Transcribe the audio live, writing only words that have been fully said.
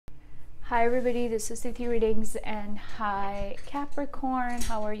Hi everybody, this is Tithi Readings, and hi Capricorn,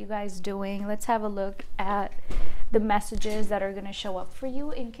 how are you guys doing? Let's have a look at the messages that are going to show up for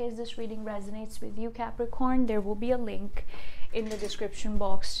you. In case this reading resonates with you, Capricorn, there will be a link in the description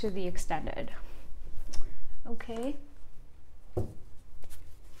box to the extended. Okay.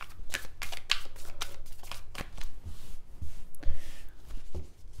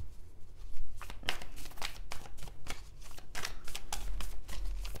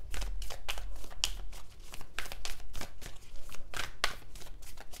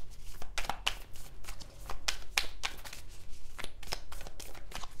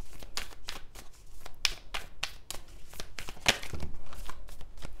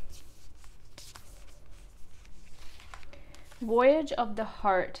 Voyage of the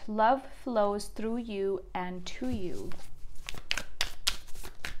heart. Love flows through you and to you.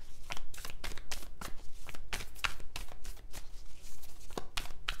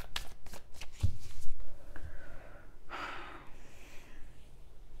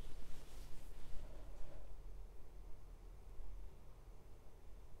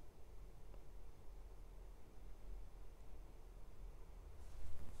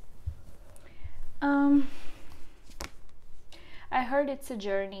 I heard it's a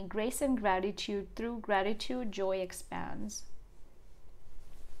journey. Grace and gratitude. Through gratitude, joy expands.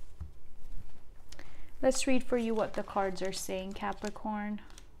 Let's read for you what the cards are saying, Capricorn.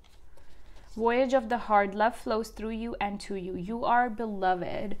 Voyage of the heart. Love flows through you and to you. You are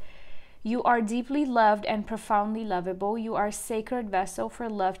beloved. You are deeply loved and profoundly lovable. You are a sacred vessel for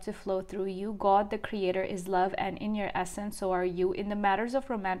love to flow through you. God, the creator, is love, and in your essence, so are you. In the matters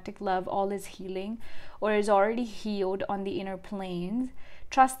of romantic love, all is healing or is already healed on the inner planes.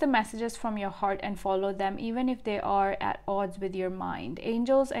 Trust the messages from your heart and follow them, even if they are at odds with your mind.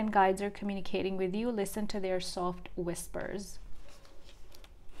 Angels and guides are communicating with you. Listen to their soft whispers.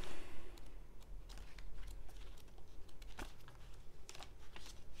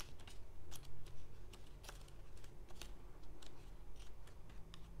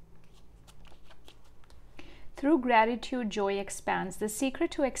 Through gratitude, joy expands. The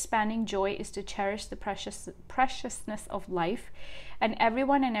secret to expanding joy is to cherish the preciousness of life and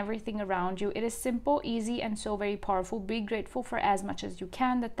everyone and everything around you. It is simple, easy, and so very powerful. Be grateful for as much as you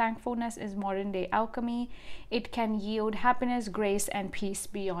can. The thankfulness is modern day alchemy. It can yield happiness, grace, and peace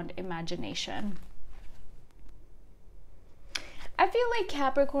beyond imagination. I feel like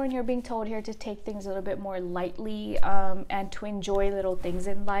Capricorn, you're being told here to take things a little bit more lightly and to enjoy little things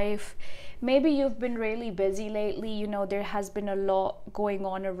in life. Maybe you've been really busy lately. You know, there has been a lot going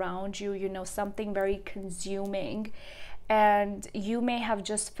on around you, you know, something very consuming. And you may have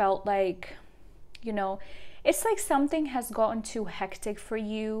just felt like, you know, it's like something has gotten too hectic for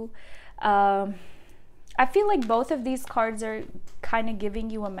you. I feel like both of these cards are kind of giving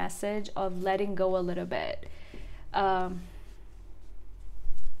you a message of letting go a little bit.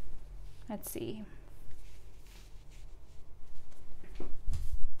 Let's see.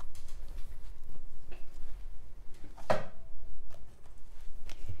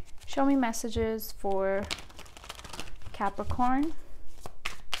 Show me messages for Capricorn.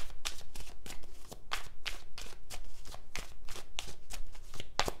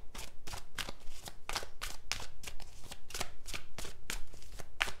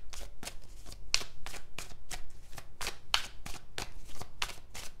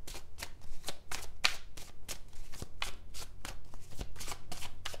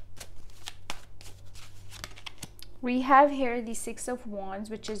 We have here the Six of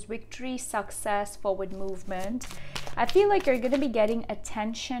Wands, which is victory, success, forward movement. I feel like you're going to be getting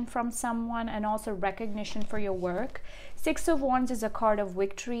attention from someone and also recognition for your work. Six of Wands is a card of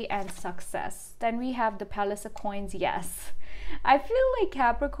victory and success. Then we have the Palace of Coins. Yes. I feel like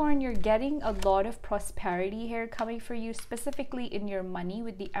Capricorn, you're getting a lot of prosperity here coming for you, specifically in your money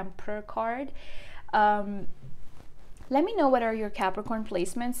with the Emperor card. Let me know what are your Capricorn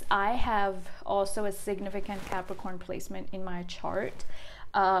placements. I have also a significant Capricorn placement in my chart.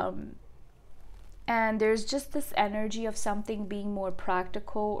 And there's just this energy of something being more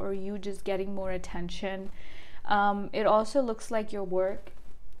practical or you just getting more attention. It also looks like your work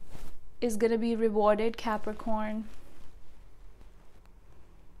is going to be rewarded, Capricorn.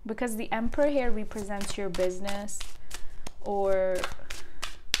 Because the Emperor here represents your business or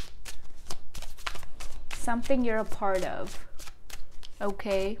something you're a part of.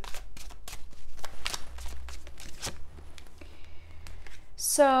 Okay.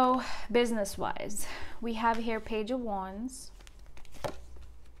 So business-wise, we have here Page of Wands,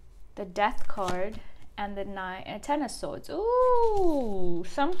 the Death card, and the Ten of Swords. Ooh,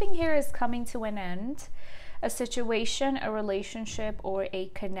 something here is coming to an end. a situation, a relationship, or a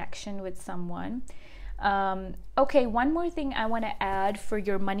connection with someone. Okay, one more thing I want to add for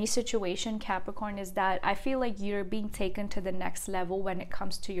your money situation, Capricorn, is that I feel like you're being taken to the next level when it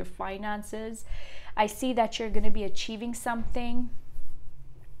comes to your finances. I see that you're going to be achieving something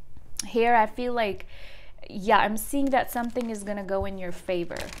here. I feel like, yeah, I'm seeing that something is going to go in your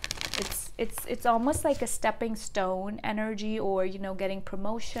favor. It's almost like a stepping stone energy, or, you know, getting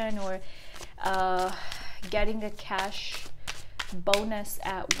promotion, or getting a cash bonus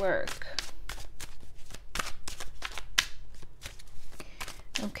at work.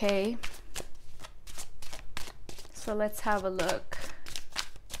 Okay, so let's have a look.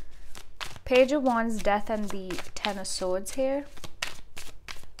 Page of Wands, Death, and the Ten of Swords here.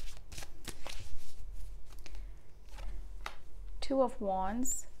 Two of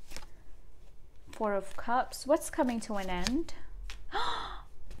Wands, Four of Cups. What's coming to an end?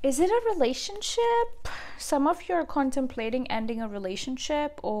 Is it a relationship? Some of you are contemplating ending a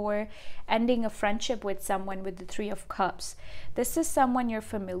relationship or ending a friendship with someone with the Three of Cups. This is someone you're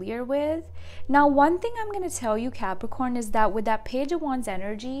familiar with. Now, one thing I'm going to tell you, Capricorn, is that with that Page of Wands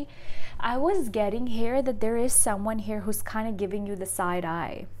energy, I was getting here that there is someone here who's kind of giving you the side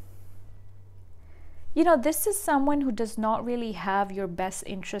eye. You know, this is someone who does not really have your best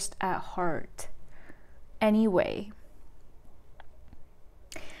interest at heart anyway.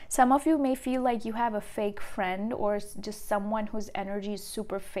 Some of you may feel like you have a fake friend, or just someone whose energy is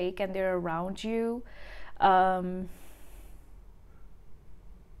super fake and they're around you.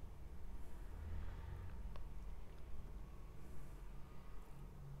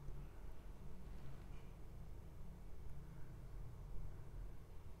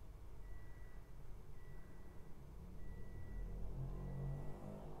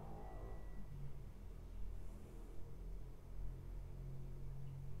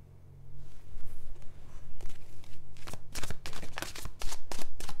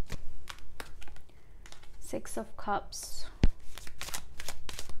 Six of Cups.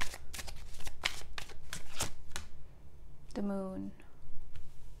 The Moon.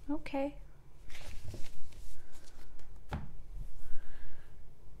 Okay.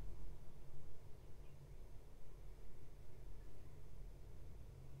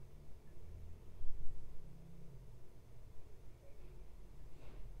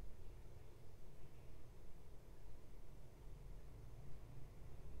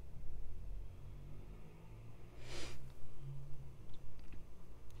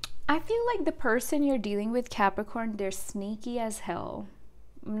 I feel like the person you're dealing with, Capricorn, they're sneaky as hell.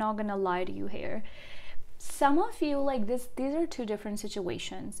 I'm not gonna lie to you here. Some of you, like this, these are two different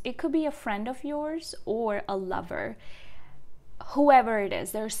situations. It could be a friend of yours or a lover. Whoever it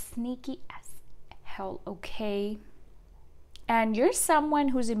is, they're sneaky as hell, okay? And you're someone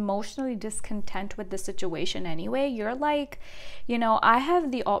who's emotionally discontent with the situation anyway. You're like, you know, I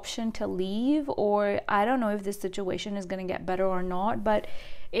have the option to leave, or I don't know if this situation is going to get better or not, but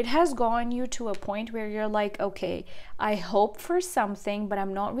it has gotten you to a point where you're like, okay, I hope for something, but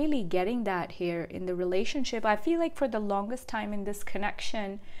I'm not really getting that here in the relationship. I feel like for the longest time in this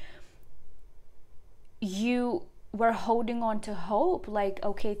connection, you were holding on to hope, like,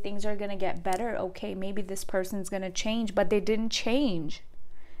 okay, things are gonna get better, okay, maybe this person's gonna change, but they didn't change.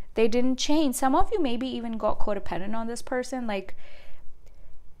 They didn't change. Some of you maybe even got codependent on this person. Like,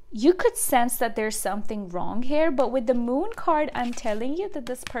 you could sense that there's something wrong here, but with the Moon card, I'm telling you that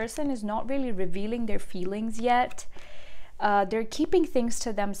this person is not really revealing their feelings yet. They're keeping things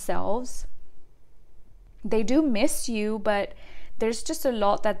to themselves. They do miss you, but there's just a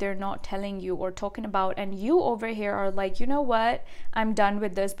lot that they're not telling you or talking about, and you over here are like, you know what, I'm done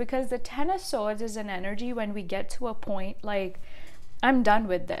with this. Because the Ten of Swords is an energy when we get to a point like, I'm done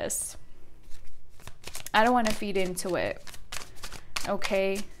with this, I don't want to feed into it.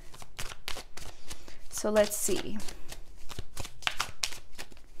 Okay, so let's see.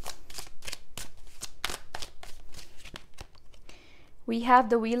 We have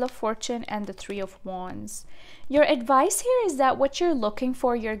the Wheel of Fortune and the Three of Wands. Your advice here is that what you're looking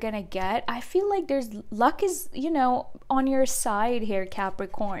for, you're gonna get. I feel like there's luck is, you know, on your side here,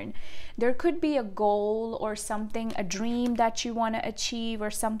 Capricorn. There could be a goal or something, a dream that you want to achieve, or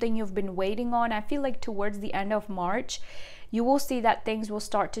something you've been waiting on. I feel like towards the end of March, you will see that things will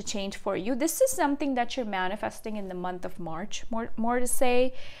start to change for you. This is something that you're manifesting in the month of March, more to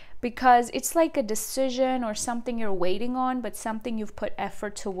say, because it's like a decision or something you're waiting on, but something you've put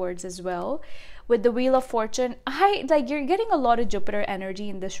effort towards as well. With the Wheel of Fortune, you're getting a lot of Jupiter energy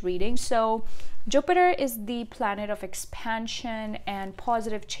in this reading. So Jupiter is the planet of expansion and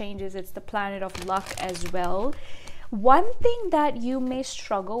positive changes. It's the planet of luck as well. One thing that you may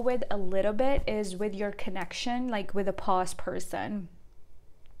struggle with a little bit is with your connection, like with a past person,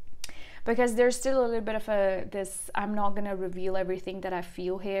 because there's still a little bit of this I'm not gonna reveal everything that I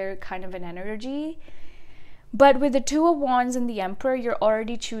feel here kind of an energy. But with the Two of Wands and the Emperor, you're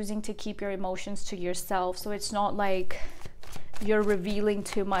already choosing to keep your emotions to yourself, so it's not like you're revealing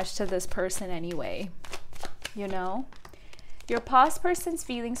too much to this person anyway, you know. Your past person's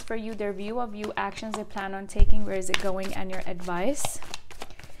feelings for you, their view of you, actions they plan on taking, where is it going, and your advice.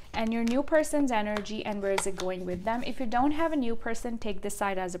 And your new person's energy and where is it going with them. If you don't have a new person, take this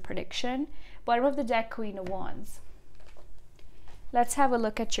side as a prediction. Bottom of the deck, Queen of Wands. Let's have a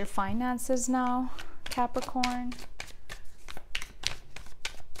look at your finances now, Capricorn.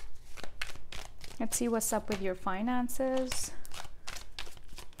 Let's see what's up with your finances.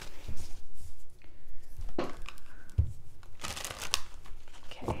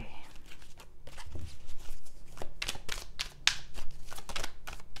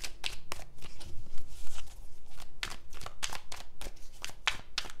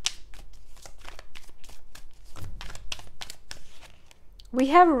 We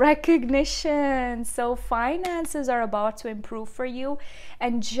have recognition. So finances are about to improve for you.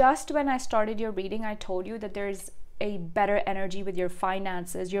 And just when I started your reading, I told you that there's a better energy with your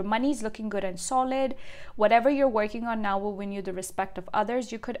finances. Your money's looking good and solid. Whatever you're working on now will win you the respect of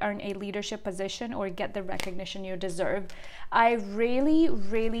others. You could earn a leadership position or get the recognition you deserve. I really,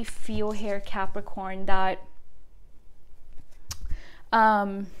 really feel here, Capricorn, that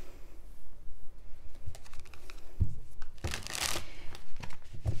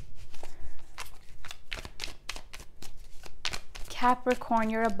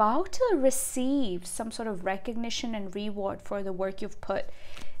Capricorn, you're about to receive some sort of recognition and reward for the work you've put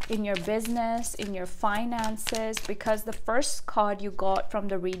in your business, in your finances, because the first card you got from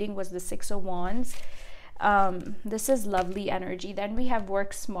the reading was the Six of Wands. This is lovely energy. Then we have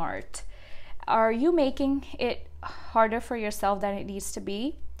work smart. Are you making it harder for yourself than it needs to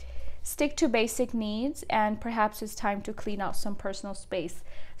be? Stick to basic needs, and perhaps it's time to clean out some personal space.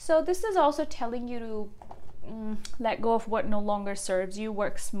 So this is also telling you to let go of what no longer serves you.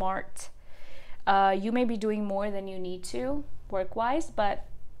 Work smart. You may be doing more than you need to work-wise, but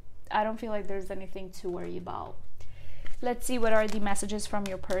I don't feel like there's anything to worry about. Let's see what are the messages from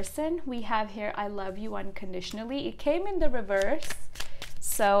your person. We have here, I love you unconditionally. It came in the reverse,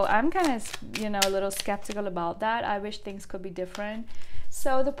 so I'm kind of, you know, a little skeptical about that. I wish things could be different.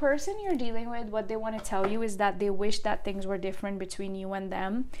 So the person you're dealing with, what they want to tell you is that they wish that things were different between you and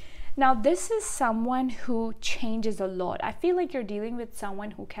them. Now, this is someone who changes a lot. I feel like you're dealing with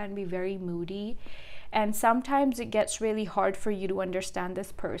someone who can be very moody, and sometimes it gets really hard for you to understand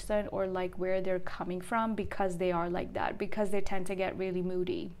this person or like where they're coming from, because they are like that, because they tend to get really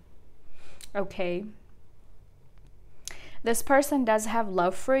moody. Okay. This person does have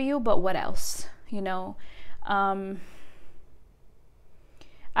love for you, but what else? You know, I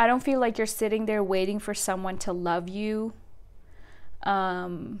don't feel like you're sitting there waiting for someone to love you.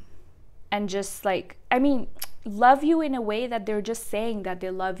 And just like, I mean, love you in a way that they're just saying that they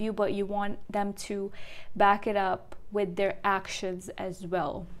love you, but you want them to back it up with their actions as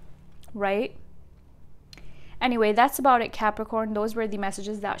well, right? Anyway, that's about it, Capricorn. Those were the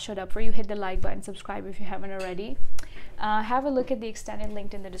messages that showed up for you. Hit the like button, subscribe if you haven't already. Have a look at the extended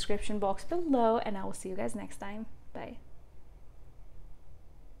link in the description box below, and I will see you guys next time. Bye.